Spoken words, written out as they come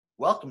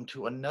Welcome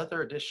to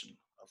another edition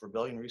of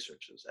Rebellion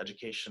Research's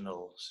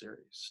educational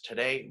series.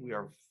 Today, we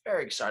are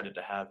very excited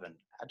to have an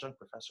adjunct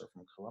professor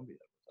from Columbia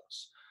with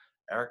us,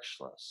 Eric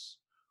Schloss,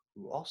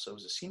 who also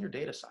is a senior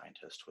data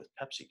scientist with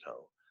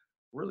PepsiCo.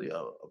 Really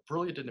a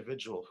brilliant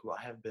individual who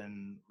I have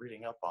been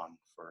reading up on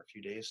for a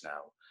few days now.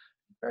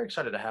 Very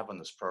excited to have on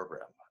this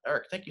program.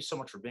 Eric, thank you so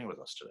much for being with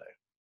us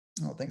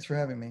today. Oh, thanks for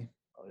having me.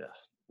 Oh yeah,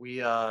 we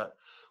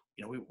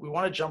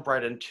want to jump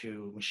right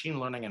into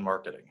machine learning and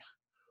marketing.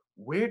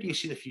 Where do you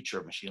see the future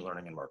of machine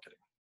learning and marketing?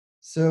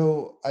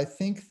 So I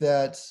think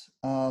that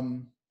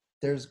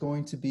there's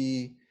going to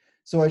be.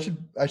 So I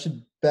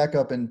should back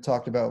up and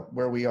talk about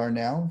where we are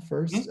now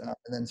first, Mhm.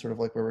 and then sort of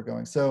like where we're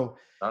going. So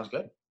Sounds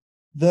good.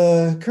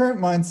 the current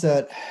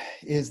mindset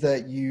is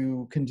that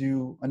you can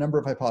do a number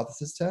of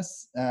hypothesis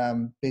tests,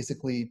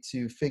 basically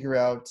to figure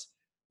out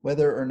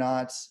whether or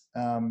not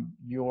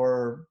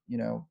your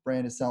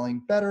brand is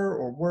selling better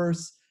or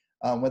worse,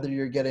 whether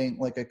you're getting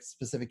like a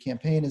specific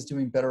campaign is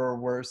doing better or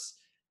worse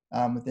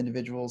with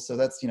individuals. So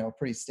that's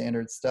pretty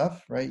standard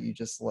stuff, right? You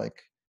just like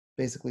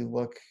basically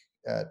look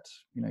at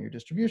your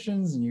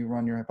distributions and you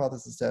run your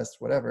hypothesis test,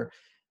 whatever.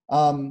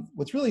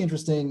 What's really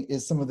interesting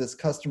is some of this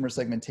customer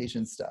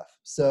segmentation stuff.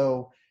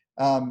 So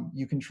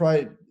you can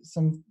try,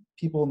 some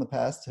people in the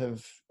past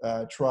have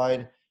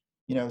tried,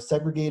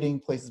 segregating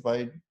places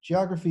by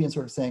geography and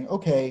sort of saying,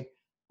 okay,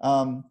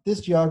 this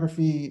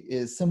geography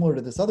is similar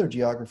to this other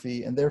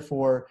geography, and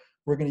therefore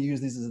we're going to use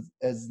these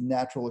as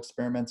natural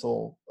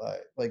experimental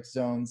like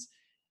zones.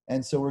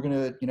 And so we're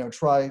going to,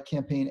 try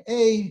campaign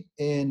A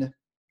in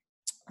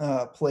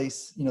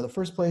place, the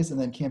first place, and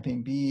then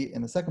campaign B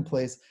in the second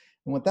place.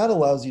 And what that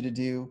allows you to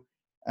do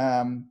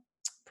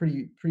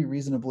pretty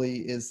reasonably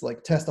is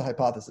like test a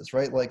hypothesis,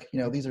 right? Like,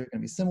 these are going to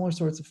be similar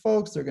sorts of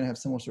folks. They're going to have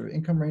similar sort of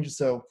income ranges.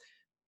 So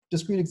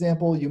discrete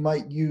example, you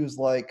might use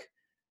like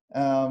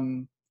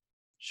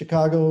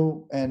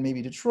Chicago and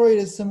maybe Detroit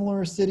as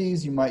similar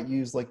cities. You might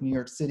use like New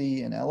York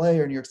City and LA,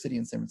 or New York City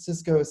and San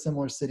Francisco as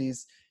similar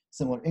cities,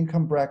 similar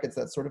income brackets,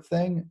 that sort of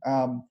thing.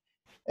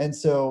 And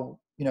so,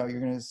 you're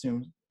going to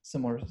assume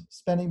similar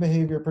spending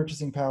behavior,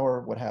 purchasing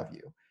power, what have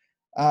you.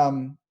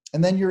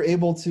 And then you're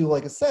able to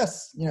like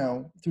assess,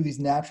 through these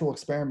natural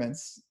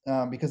experiments,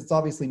 because it's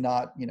obviously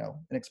not,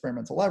 an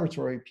experimental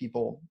laboratory.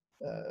 People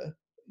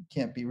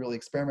can't be really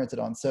experimented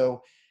on.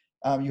 So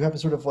you have to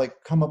sort of like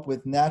come up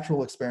with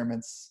natural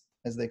experiments,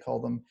 as they call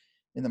them,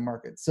 in the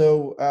market.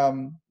 So,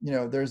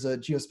 there's a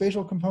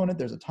geospatial component,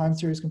 there's a time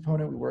series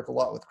component. We work a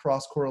lot with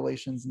cross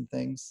correlations and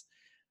things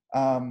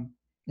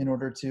in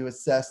order to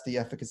assess the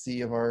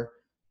efficacy of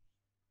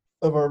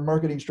our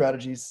marketing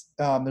strategies.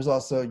 There's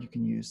also, you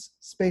can use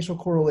spatial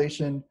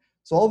correlation.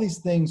 So all these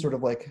things sort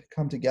of like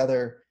come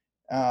together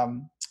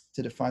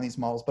to define these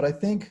models. But I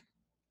think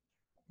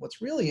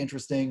what's really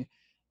interesting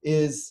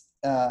is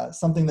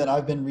something that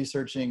I've been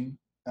researching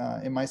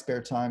in my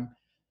spare time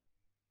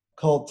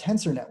called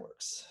tensor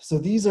networks. So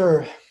these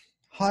are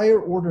higher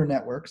order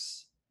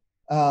networks.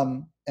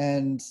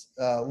 And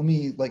let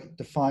me like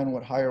define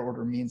what higher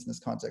order means in this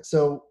context.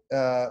 So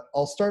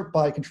I'll start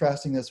by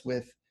contrasting this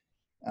with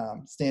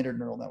standard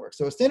neural network.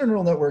 So a standard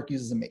neural network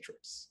uses a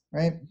matrix,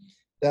 right?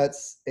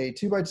 That's a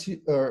 2 by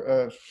 2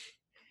 or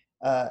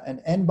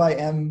an n by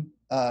m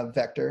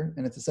vector,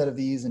 and it's a set of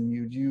these, and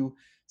you do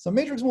some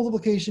matrix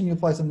multiplication, you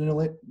apply some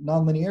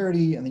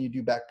nonlinearity, and then you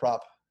do backprop,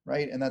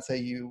 right? And that's how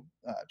you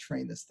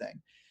train this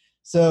thing.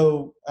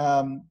 So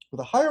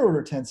with a higher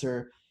order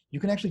tensor, you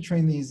can actually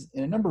train these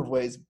in a number of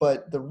ways,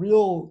 but the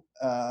real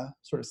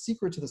sort of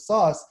secret to the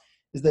sauce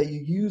is that you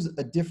use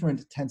a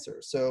different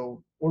tensor.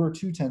 So order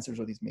 2 tensors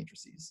are these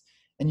matrices.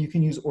 And you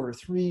can use order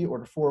 3,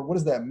 order 4. What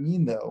does that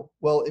mean though?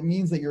 Well, it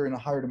means that you're in a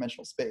higher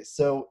dimensional space.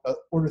 So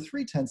order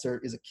 3 tensor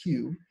is a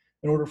cube,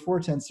 and order 4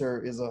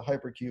 tensor is a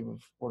hypercube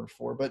of order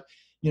 4. But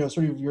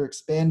sort of you're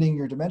expanding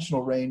your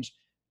dimensional range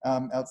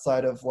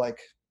outside of like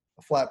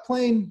a flat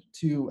plane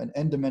to an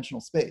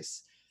n-dimensional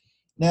space.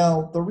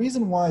 Now, the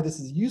reason why this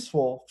is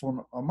useful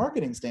from a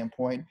marketing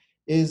standpoint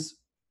is,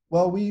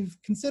 well, we've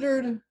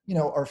considered,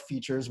 our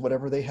features,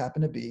 whatever they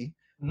happen to be.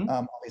 Mhm.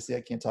 Obviously,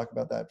 I can't talk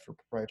about that for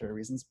proprietary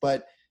reasons,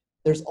 but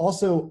there's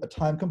also a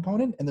time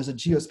component and there's a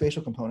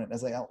geospatial component,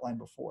 as I outlined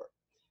before.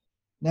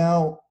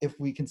 Now, if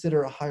we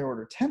consider a higher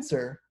order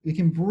tensor, we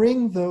can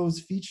bring those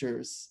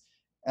features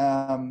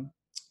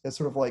as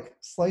sort of like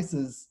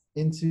slices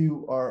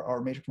into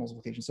our matrix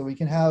multiplication. So we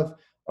can have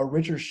a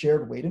richer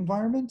shared weight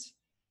environment,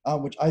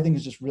 which I think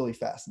is just really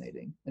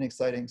fascinating and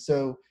exciting.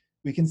 So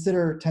we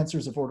consider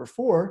tensors of order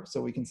 4,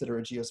 so we consider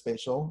a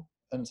geospatial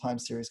and a time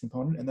series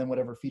component, and then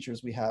whatever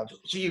features we have.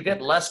 So you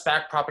get less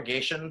back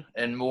propagation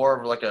and more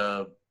of like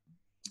a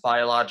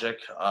biologic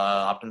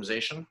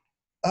optimization.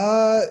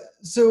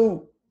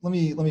 So let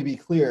me be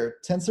clear.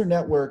 Tensor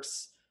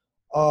networks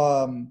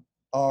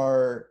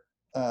are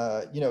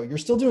you're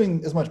still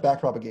doing as much back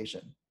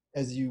propagation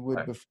as you would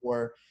Right.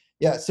 before.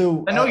 Yeah.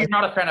 So I know you're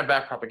not a fan of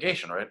back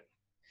propagation, right?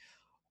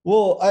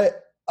 well,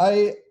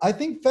 I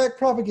think back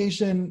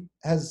propagation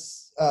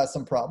has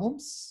some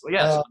problems. Well,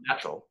 yeah, it's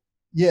natural.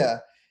 Yeah,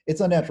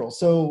 it's unnatural.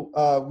 So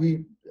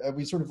we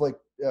sort of like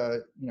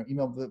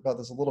emailed about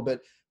this a little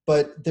bit,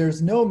 but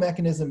there's no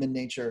mechanism in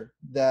nature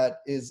that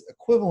is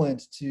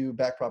equivalent to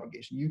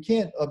backpropagation. You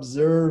can't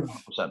observe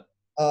 100%.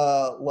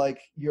 like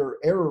your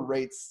error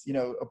rates.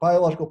 A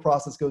biological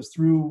process goes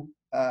through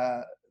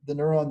the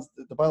neurons,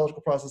 the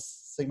biological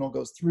process signal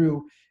goes through,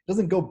 it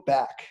doesn't go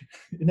back.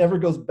 It never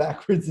goes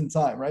backwards in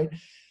time, right?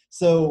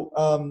 So,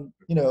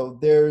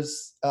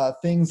 there's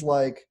things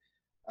like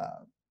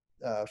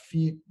the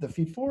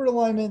feed forward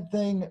alignment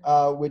thing,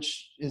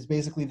 which is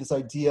basically this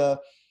idea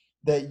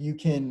that you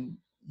can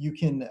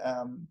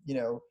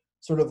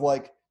sort of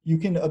like you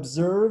can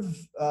observe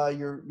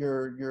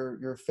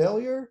your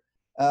failure,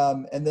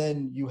 and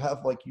then you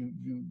have like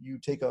you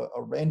take a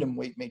random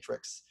weight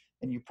matrix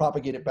and you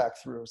propagate it back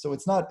through. So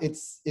it's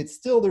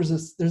still there's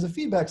a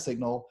feedback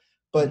signal,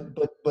 but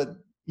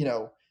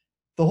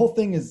the whole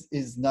thing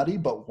is nutty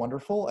but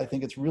wonderful. I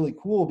think it's really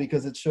cool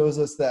because it shows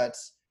us that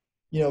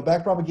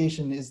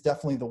backpropagation is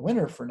definitely the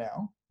winner for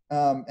now,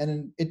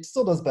 and it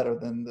still does better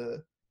than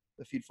the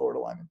feed forward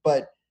alignment,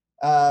 but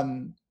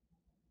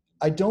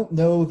I don't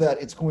know that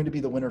it's going to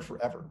be the winner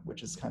forever,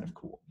 which is kind of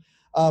cool.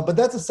 But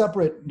that's a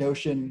separate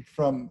notion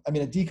a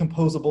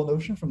decomposable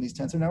notion from these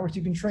tensor networks.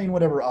 You can train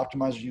whatever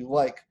optimizer you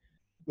like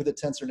with a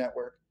tensor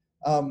network.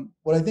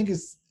 What I think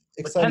is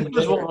exciting. But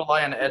tensors will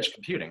rely on edge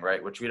computing,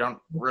 right? Which we don't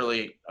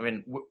really.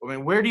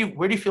 Where do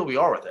you feel we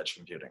are with edge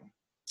computing?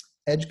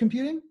 Edge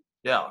computing?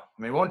 Yeah,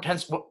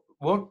 does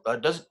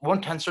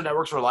one tensor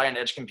networks rely on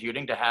edge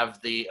computing to have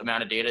the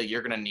amount of data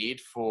you're going to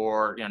need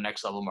for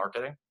next level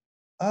marketing?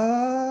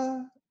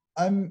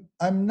 I'm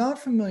not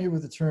familiar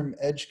with the term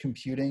edge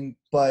computing,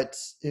 but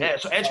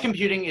so edge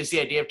computing is the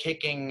idea of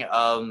taking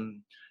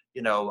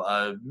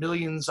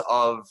millions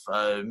of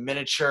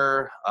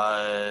miniature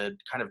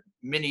kind of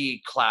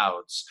mini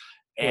clouds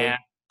and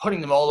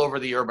putting them all over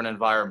the urban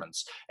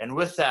environments. And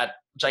with that,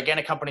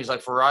 gigantic companies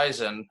like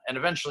Verizon and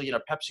eventually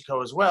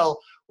PepsiCo as well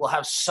will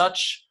have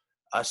such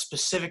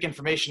specific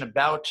information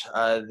about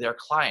their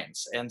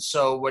clients. And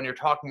so when you're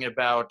talking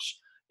about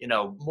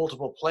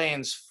multiple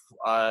planes,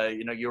 I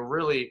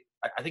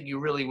think you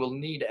really will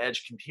need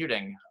edge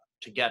computing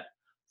to get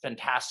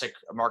fantastic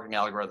marketing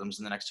algorithms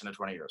in the next 10 to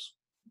 20 years.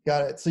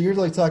 Got it. So you're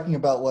like talking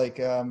about like,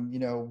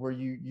 where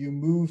you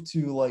move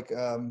to like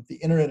the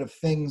Internet of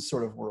Things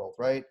sort of world,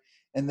 right?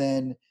 And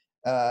then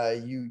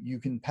you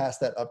can pass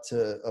that up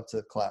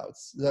to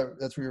clouds. That's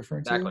what you're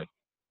referring to? Exactly.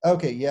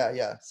 Okay.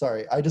 Yeah.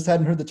 Sorry. I just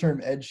hadn't heard the term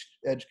edge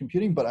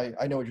computing, but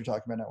I know what you're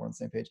talking about now. We're on the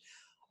same page.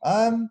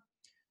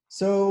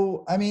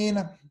 So,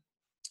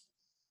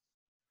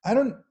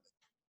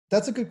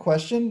 that's a good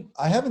question.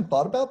 I haven't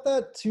thought about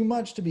that too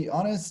much, to be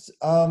honest.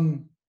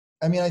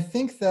 I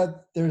think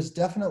that there's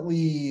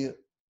definitely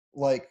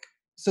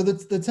so the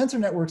tensor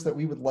networks that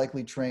we would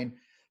likely train,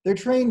 they're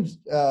trained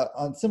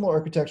on similar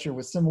architecture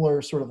with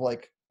similar sort of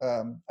like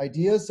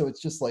ideas. So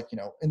it's just like,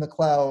 in the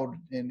cloud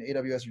in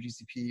AWS or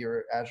GCP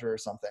or Azure or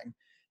something.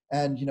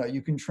 And,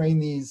 you can train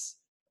these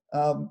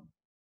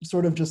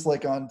sort of just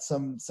like on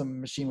some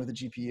machine with a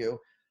GPU.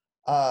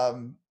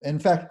 In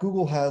fact,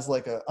 Google has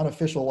like an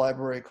unofficial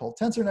library called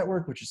Tensor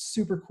Network, which is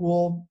super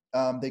cool.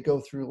 They go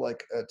through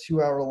like a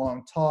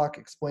 2-hour-long talk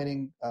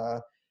explaining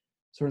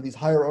sort of these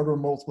higher order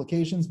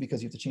multiplications,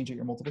 because you have to change out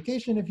your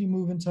multiplication if you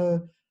move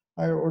into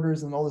higher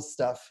orders and all this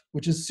stuff,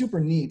 which is super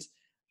neat.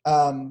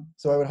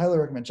 So I would highly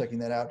recommend checking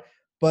that out.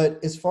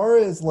 But as far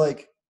as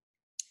like,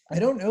 I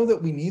don't know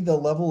that we need the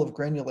level of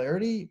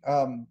granularity.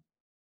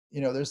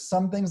 There's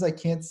some things I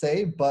can't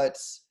say, but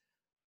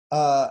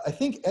I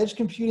think edge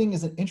computing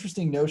is an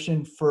interesting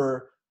notion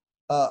for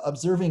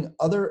observing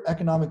other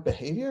economic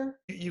behavior.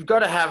 You've got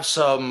to have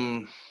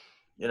some,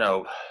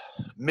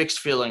 mixed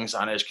feelings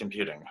on edge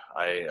computing.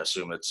 I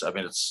assume there's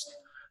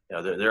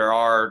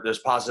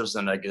positives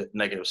and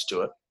negatives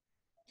to it.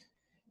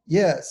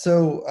 Yeah.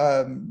 So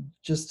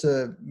just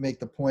to make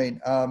the point,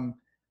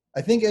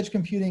 I think edge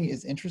computing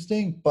is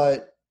interesting,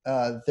 but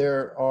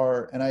there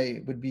are, and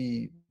I would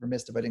be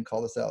remiss if I didn't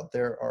call this out,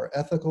 there are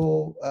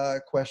ethical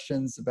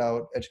questions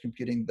about edge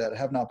computing that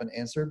have not been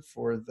answered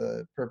for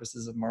the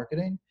purposes of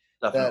marketing.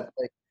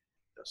 Definitely.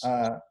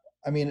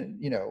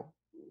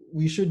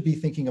 We should be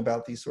thinking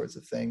about these sorts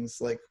of things,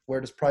 like where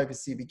does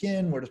privacy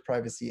begin? Where does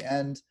privacy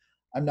end?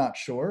 I'm not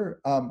sure.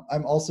 I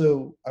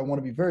want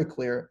to be very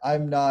clear.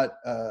 I'm not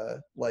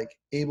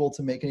able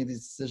to make any of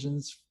these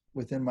decisions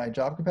within my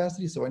job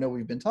capacity. So I know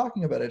we've been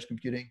talking about edge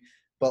computing,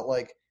 but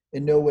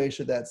in no way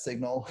should that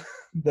signal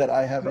that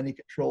I have any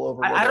control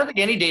over. I don't think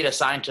any data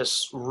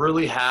scientists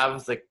really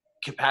have the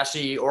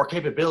capacity or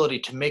capability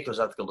to make those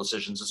ethical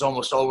decisions. It's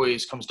almost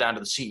always comes down to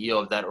the CEO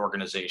of that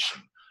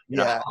organization.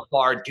 How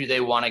far do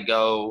they want to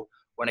go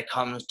when it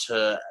comes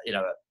to,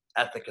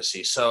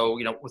 efficacy? So,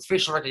 with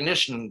facial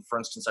recognition, for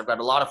instance, I've got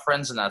a lot of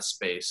friends in that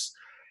space,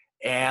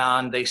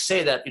 and they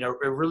say that, it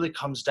really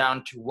comes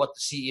down to what the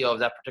CEO of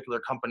that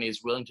particular company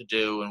is willing to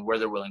do and where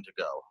they're willing to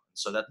go.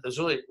 So that there's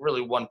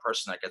really one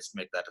person that gets to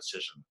make that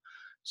decision.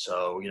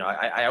 So,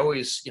 I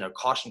always,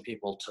 caution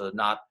people to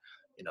not,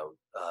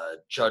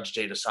 judge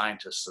data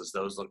scientists as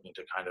those looking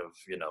to kind of,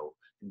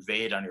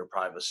 invade on your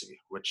privacy,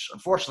 which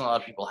unfortunately a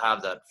lot of people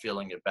have that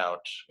feeling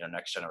about,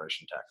 next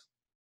generation tech.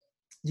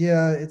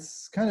 Yeah,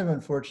 it's kind of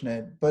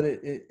unfortunate, but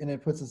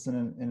it puts us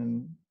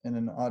in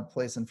an odd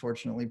place,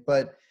 unfortunately.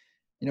 But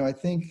I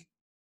think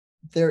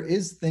there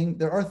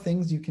are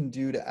things you can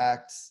do to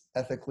act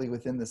ethically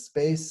within the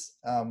space.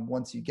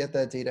 Once you get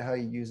that data, how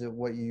you use it,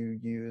 what you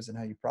use, and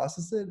how you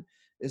process it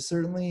is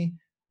certainly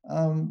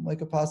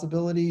like a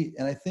possibility.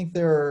 And I think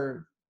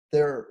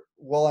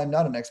while I'm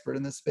not an expert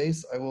in this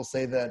space, I will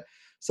say that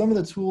some of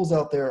the tools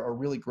out there are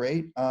really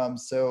great.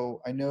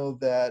 So I know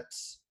that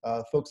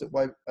folks at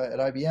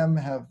IBM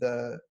have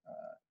the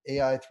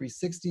AI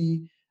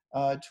 360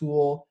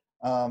 tool.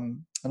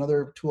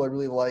 Another tool I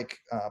really like,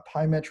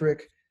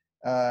 Pymetric,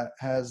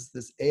 has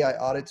this AI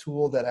audit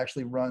tool that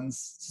actually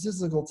runs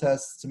statistical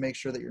tests to make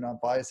sure that you're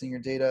not biasing your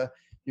data.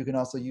 You can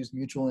also use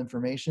mutual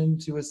information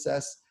to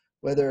assess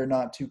whether or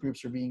not two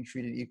groups are being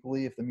treated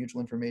equally if the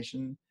mutual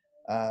information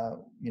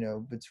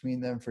between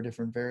them for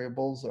different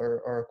variables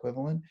are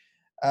equivalent.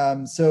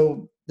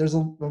 So there's a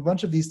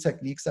bunch of these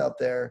techniques out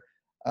there.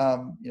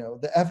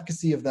 The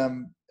efficacy of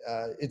them,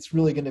 it's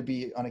really going to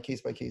be on a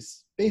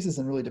case-by-case basis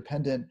and really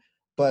dependent,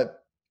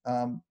 but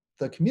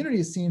the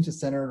community seems to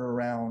center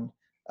around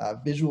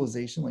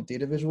visualization, like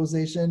data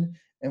visualization,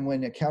 and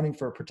when accounting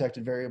for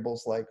protected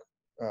variables like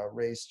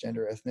race,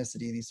 gender,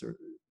 ethnicity,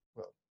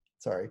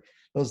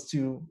 those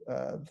two,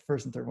 the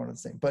first and third one are the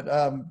same, but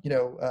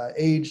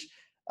age,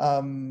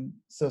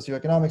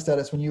 socioeconomic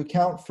status, when you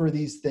account for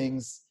these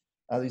things,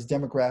 these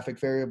demographic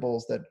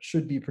variables that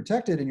should be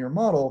protected in your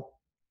model,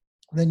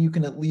 then you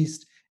can at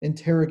least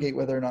interrogate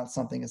whether or not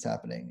something is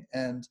happening.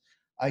 And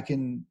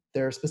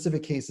there are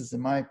specific cases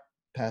in my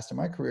past, in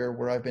my career,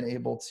 where I've been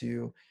able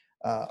to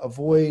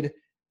avoid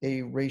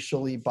a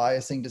racially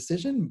biasing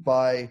decision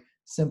by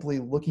simply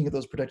looking at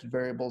those protected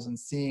variables and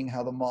seeing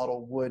how the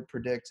model would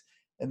predict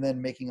and then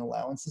making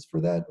allowances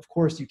for that. Of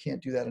course, you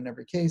can't do that in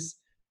every case.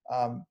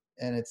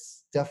 And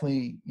it's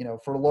definitely,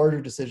 for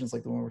larger decisions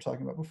like the one we were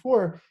talking about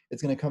before,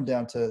 it's going to come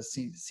down to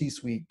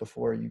C-suite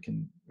before you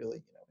can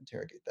really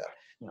interrogate that.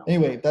 No.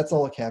 Anyway, that's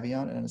all a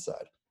caveat and an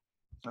aside.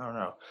 I don't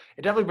know.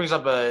 It definitely brings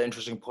up an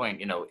interesting point.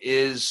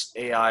 Is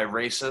AI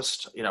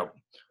racist?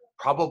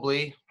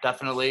 Probably,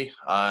 definitely.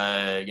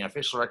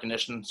 Facial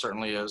recognition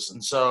certainly is,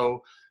 and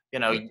so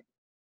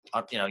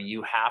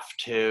you have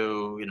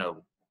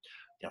to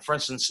for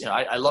instance,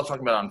 I love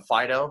talking about on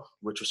Fido,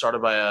 which was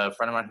started by a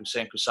friend of mine,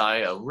 Hussein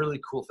Kusai, a really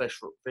cool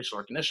facial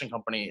recognition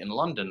company in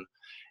London,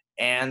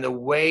 and the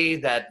way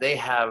that they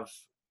have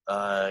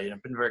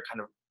been very kind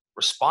of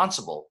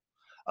responsible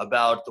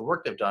about the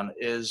work they've done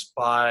is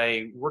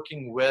by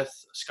working with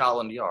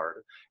Scotland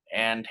Yard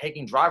and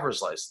taking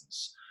driver's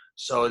license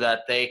so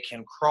that they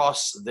can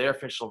cross their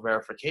facial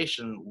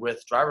verification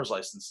with driver's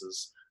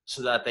licenses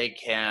so that they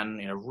can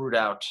root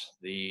out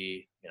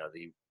the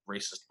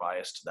racist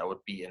bias that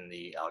would be in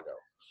the algo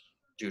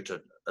due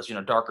to, as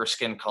darker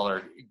skin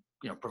color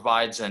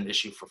provides an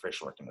issue for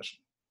facial recognition.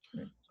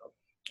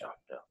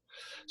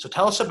 So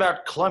tell us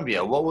about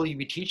Columbia. What will you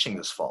be teaching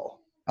this fall?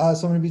 So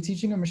I'm going to be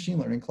teaching a machine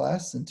learning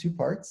class in 2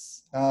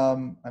 parts.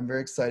 I'm very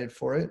excited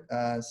for it.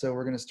 So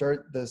we're going to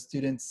start the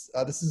students,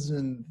 this is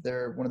in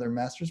one of their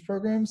master's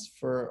programs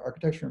for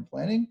architecture and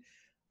planning.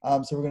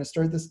 So we're going to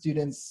start the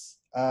students,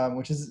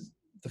 which is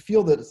the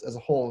field that as a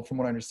whole, from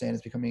what I understand,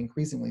 is becoming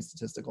increasingly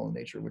statistical in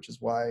nature, which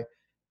is why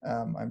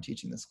I'm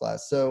teaching this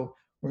class. So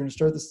we're going to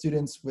start the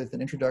students with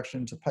an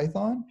introduction to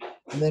Python,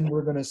 and then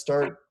we're going to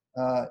start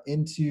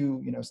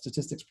into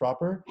statistics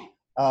proper.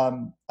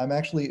 I'm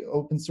actually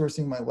open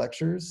sourcing my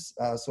lectures,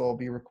 so I'll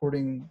be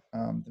recording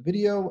the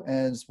video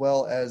as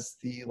well as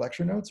the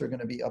lecture notes are going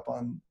to be up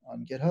on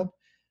GitHub,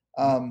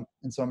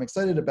 and so I'm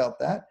excited about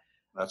that.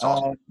 That's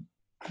awesome.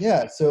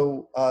 Yeah,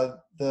 so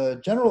the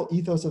general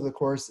ethos of the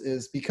course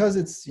is, because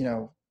it's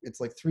it's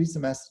like 3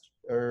 semesters,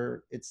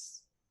 or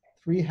it's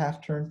 3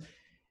 half terms.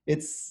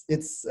 It's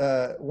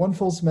 1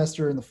 full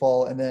semester in the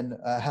fall and then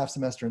a half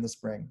semester in the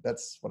spring.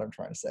 That's what I'm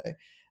trying to say.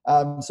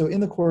 So in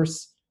the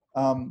course,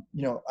 I'm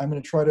going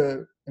to try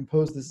to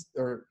impose this,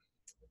 or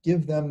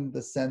give them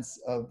the sense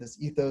of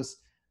this ethos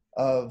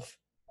of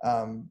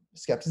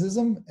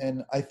skepticism.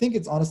 And I think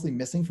it's honestly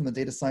missing from the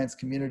data science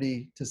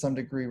community to some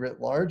degree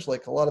writ large.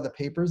 Like a lot of the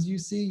papers you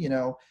see,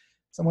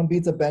 someone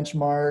beats a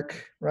benchmark,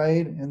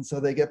 right? And so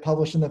they get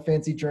published in the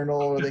fancy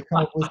journal, or they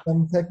come up with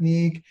some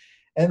technique,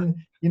 and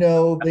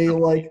they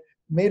like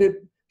made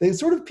it, they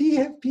sort of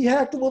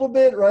p-hacked a little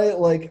bit, right?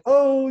 Like,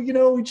 oh,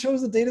 we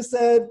chose the data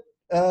set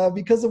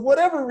because of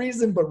whatever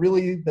reason, but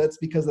really that's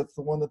because that's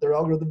the one that their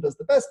algorithm does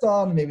the best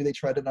on. Maybe they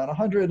tried it on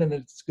 100 and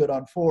it's good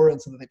on 4,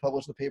 and so then they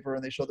publish the paper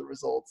and they show the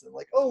results and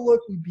like, oh, look,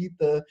 we beat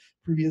the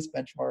previous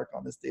benchmark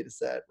on this data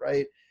set,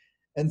 right?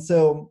 And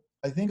so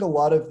I think a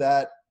lot of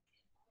that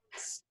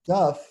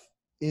stuff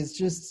is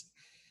just,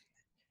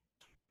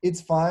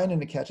 it's fine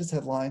and it catches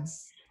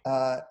headlines.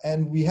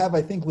 And we have,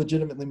 I think,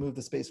 legitimately moved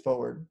the space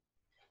forward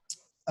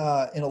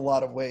in a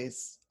lot of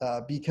ways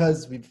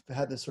because we've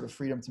had this sort of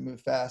freedom to move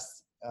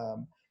fast.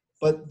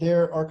 but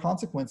there are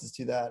consequences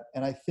to that.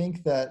 And I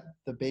think that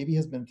the baby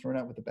has been thrown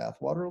out with the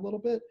bathwater a little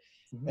bit.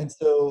 Mhm. And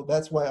so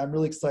that's why I'm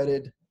really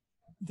excited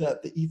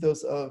that the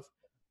ethos of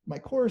my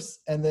course,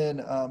 and then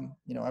I'm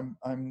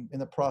in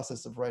the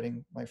process of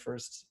writing my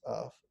first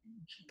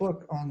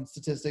book on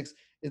statistics.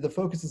 The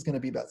focus is going to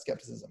be about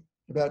skepticism,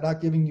 about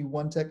not giving you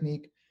one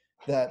technique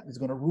that is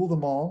going to rule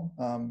them all,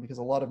 because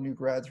a lot of new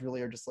grads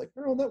really are just like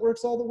neural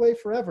networks all the way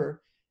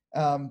forever,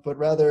 but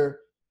rather,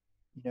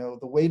 the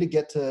way to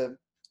get to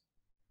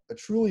a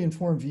truly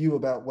informed view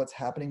about what's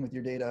happening with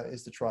your data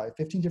is to try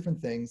 15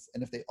 different things.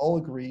 And if they all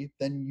agree,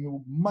 then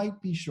you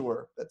might be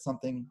sure that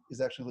something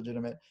is actually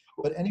legitimate.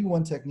 But any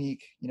one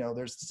technique,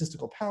 there's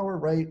statistical power,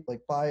 right?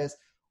 Like bias,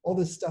 all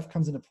this stuff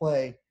comes into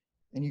play,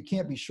 and you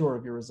can't be sure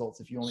of your results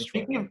if you only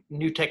try Speaking one. of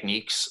new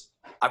techniques,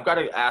 I've got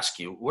to ask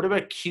you, what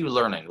about Q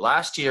learning?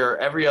 Last year,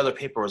 every other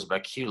paper was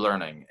about Q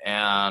learning.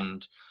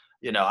 And,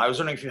 I was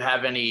wondering if you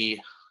have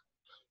any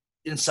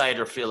insight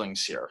or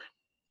feelings here.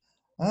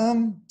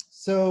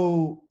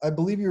 So I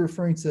believe you're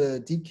referring to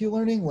deep Q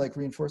learning, like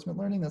reinforcement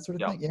learning, that sort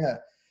of Yeah. thing. Yeah.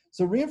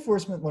 So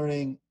reinforcement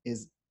learning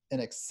is an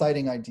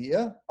exciting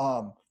idea,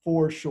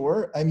 for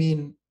sure. I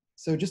mean,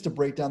 so just to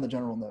break down the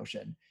general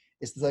notion,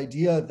 it's this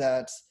idea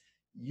that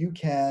you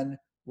can,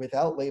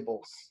 without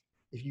labels,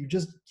 if you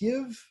just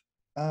give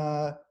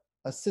a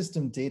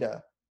system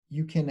data,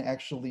 you can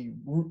actually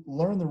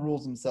learn the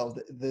rules themselves.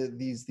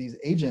 These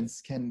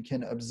agents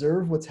can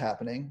observe what's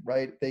happening,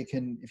 right? They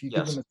can, if you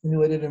give them Yes. a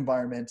simulated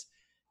environment,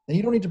 then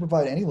you don't need to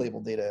provide any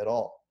label data at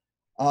all.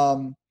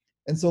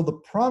 And so the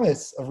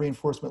promise of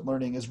reinforcement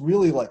learning is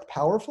really like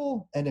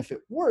powerful. And if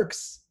it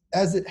works,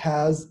 as it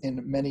has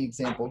in many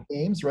example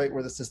games, right,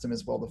 where the system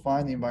is well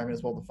defined, the environment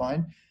is well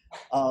defined,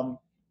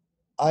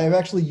 I have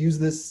actually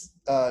used this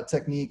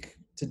technique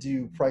to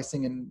do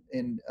pricing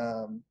in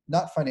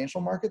not financial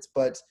markets,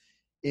 but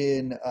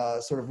in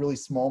sort of really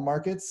small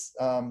markets.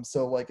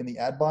 So like in the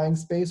ad buying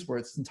space where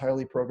it's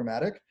entirely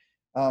programmatic,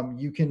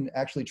 you can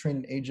actually train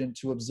an agent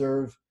to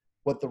observe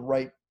what the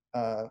right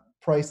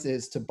price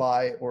is to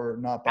buy or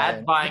not buy.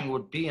 Ad buying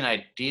would be an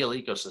ideal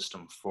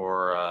ecosystem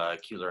for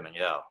Q learning.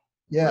 Yeah.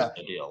 Yeah.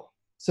 Really ideal.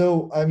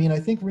 So, I mean, I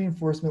think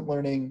reinforcement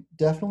learning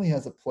definitely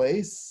has a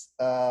place,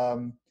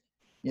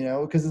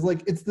 because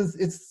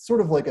it's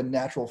sort of like a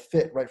natural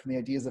fit, right, from the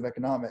ideas of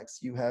economics.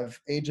 You have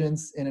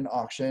agents in an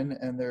auction,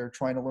 and they're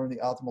trying to learn the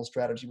optimal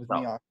strategy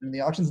within the auction. And the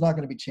auction's not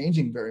going to be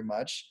changing very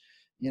much.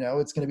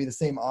 It's going to be the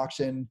same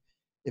auction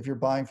if you're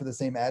buying for the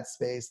same ad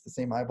space, the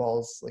same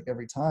eyeballs, like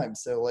every time.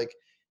 So, like,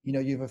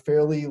 you have a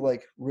fairly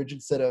like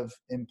rigid set of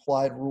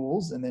implied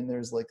rules, and then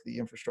there's like the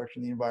infrastructure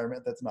and the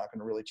environment that's not going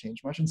to really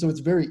change much. And so it's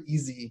very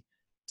easy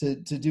to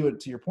do it,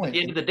 to your point. At the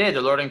end of the day,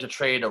 they're learning to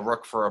trade a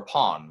rook for a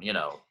pawn,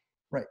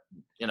 Right.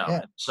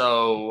 Yeah.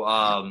 So,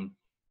 I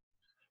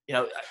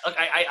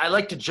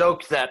like to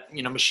joke that,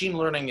 machine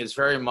learning is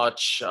very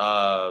much,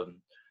 an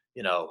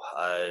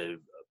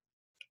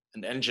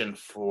engine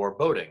for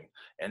boating.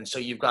 And so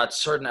you've got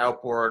certain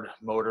outboard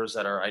motors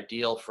that are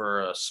ideal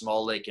for a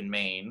small lake in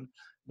Maine.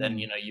 Then,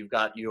 you've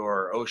got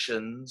your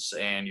oceans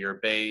and your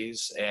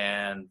bays,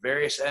 and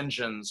various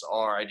engines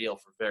are ideal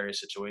for various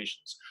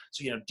situations.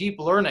 So, deep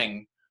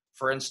learning,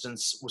 for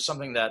instance, was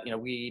something that,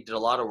 we did a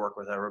lot of work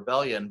with at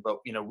Rebellion, but,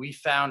 we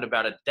found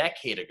about a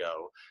decade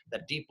ago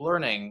that deep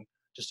learning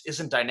just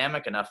isn't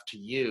dynamic enough to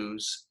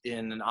use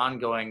in an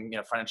ongoing,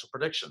 financial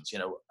predictions.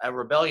 At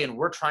Rebellion,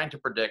 we're trying to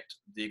predict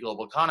the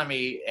global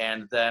economy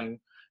and then,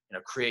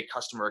 create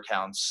customer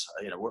accounts.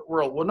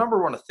 We're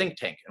number one, a think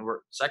tank, and we're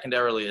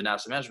secondarily an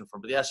asset management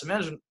firm, but the asset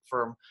management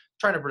firm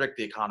trying to predict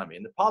the economy.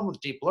 And the problem with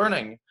deep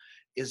learning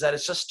is that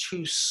it's just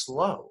too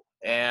slow,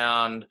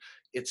 and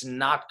it's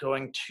not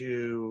going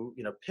to,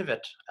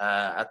 pivot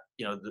at,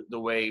 the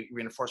way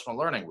reinforcement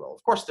learning will.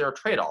 Of course, there are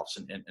trade-offs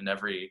in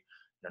every,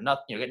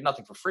 you get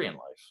nothing for free in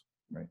life.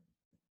 Right.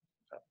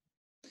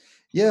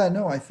 Yeah,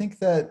 no, I think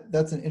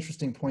that's an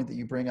interesting point that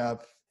you bring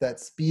up,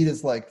 that speed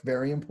is like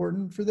very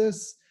important for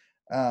this.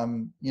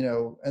 And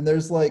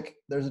there's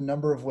a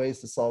number of ways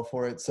to solve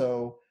for it.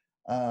 So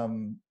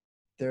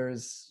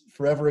there's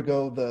forever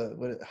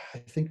ago, I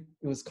think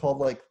it was called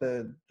like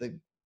the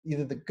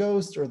either the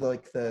ghost or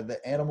the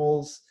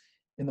animals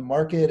in the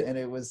market, and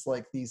it was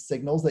like these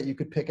signals that you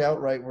could pick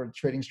out, right, where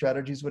trading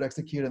strategies would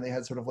execute, and they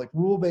had sort of like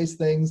rule-based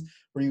things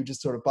where you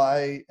just sort of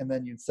buy and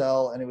then you'd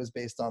sell, and it was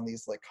based on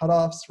these like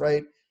cutoffs,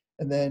 right?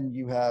 And then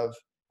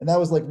and that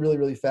was like really,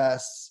 really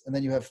fast. And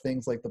then you have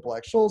things like the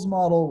Black-Scholes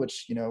model,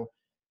 which,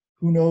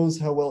 who knows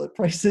how well it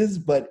prices,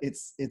 but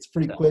it's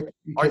pretty quick.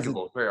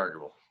 Arguable, very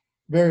arguable.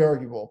 Very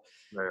arguable.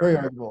 Very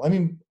arguable. I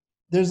mean,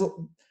 there's a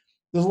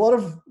lot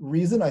of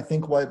reason, I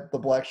think, why the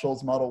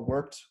Black-Scholes model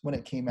worked when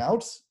it came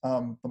out.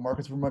 The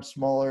markets were much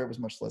smaller. It was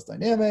much less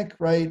dynamic,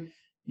 right?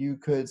 You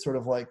could sort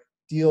of like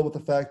deal with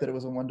the fact that it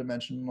was a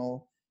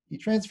one-dimensional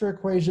heat transfer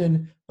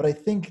equation. But I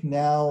think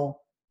now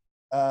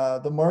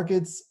the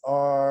markets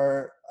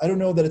are, I don't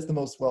know that it's the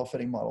most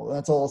well-fitting model.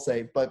 That's all I'll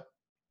say. But,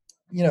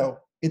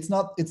 it's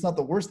not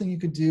the worst thing you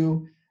could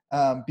do,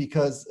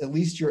 because at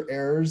least your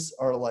errors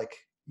are like,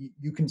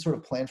 you can sort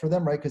of plan for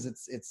them, right? Because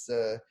it's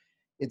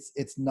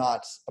it's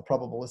not a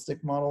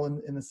probabilistic model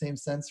in the same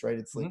sense, right?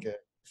 It's Mhm. like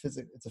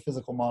it's a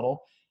physical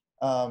model.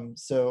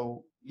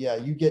 So yeah,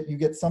 you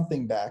get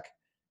something back.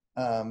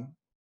 Um,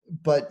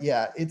 but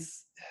yeah,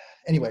 it's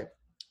anyway,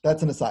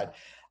 that's an aside.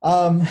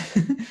 Um,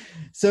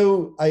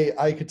 so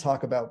I could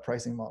talk about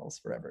pricing models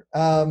forever. I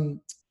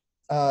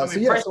So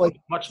mean, yeah, price so is like, a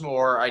much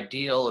more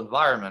ideal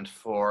environment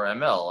for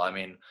ML. I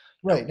mean,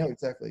 you know, right, no,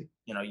 exactly.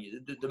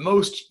 the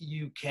most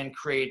you can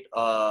create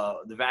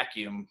the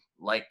vacuum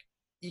like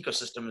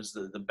ecosystem is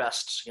the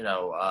best,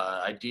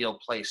 ideal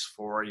place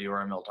for your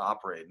ML to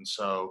operate. And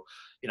so,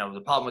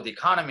 the problem with the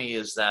economy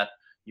is that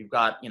you've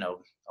got,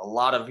 a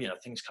lot of,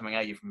 things coming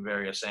at you from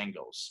various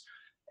angles.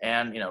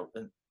 And,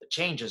 it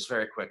changes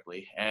very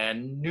quickly.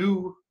 And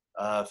new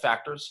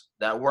factors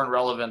that weren't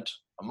relevant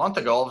a month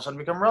ago all of a sudden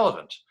become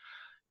relevant.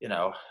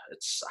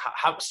 It's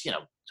how,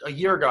 a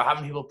year ago, how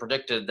many people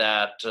predicted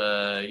that,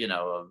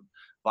 a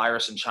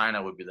virus in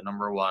China would be the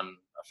number one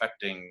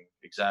affecting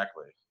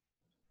exactly?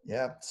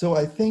 Yeah. So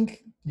I think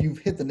you've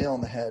hit the nail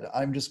on the head.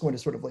 I'm just going to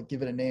sort of like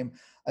give it a name.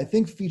 I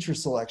think feature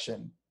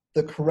selection,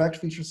 the correct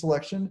feature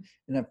selection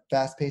in a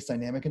fast-paced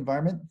dynamic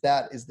environment,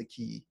 that is the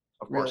key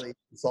Of course, really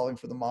solving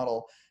for the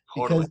model.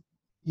 totally.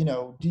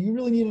 Because, do you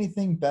really need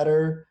anything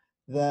better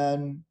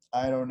than,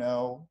 I don't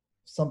know,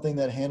 something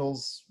that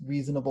handles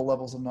reasonable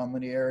levels of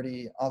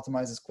nonlinearity,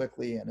 optimizes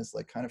quickly, and is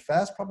like kind of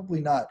fast? Probably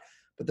not.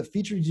 But the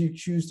features you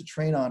choose to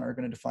train on are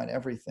going to define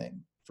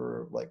everything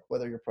for like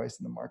whether you're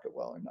pricing the market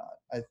well or not.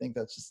 I think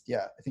that's just,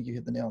 yeah, I think you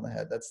hit the nail on the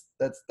head.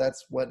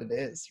 That's what it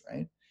is,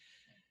 right?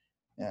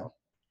 Yeah.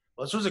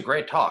 Well, this was a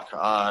great talk.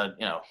 I'm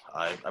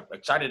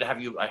excited to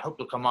have you. I hope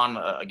you'll come on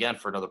again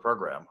for another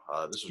program.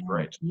 This was Oh,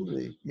 great.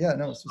 absolutely. Yeah,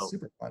 no, this was So,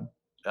 super fun.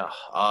 yeah,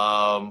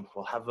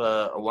 we'll have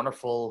a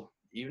wonderful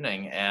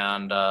evening,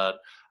 and I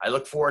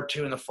look forward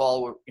to in the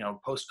fall,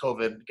 post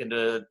COVID, getting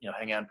to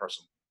hang out in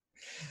person.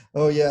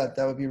 Oh yeah,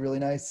 that would be really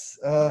nice.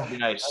 It'd be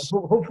nice.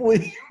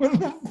 Hopefully when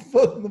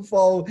the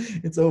fall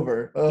it's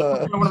over.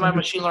 Look for one of my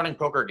machine learning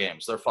poker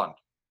games. They're fun.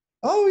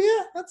 Oh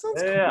yeah, that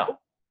sounds Yeah,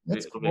 cool.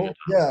 That's it'll be a good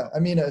cool. time. Yeah, I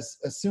mean,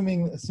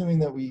 assuming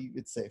that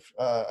it's safe,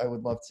 I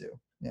would love to.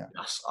 Yeah.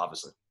 Yes,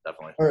 obviously,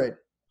 definitely. All right.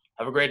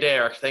 Have a great day,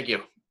 Eric. Thank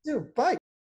you. Dude, bye.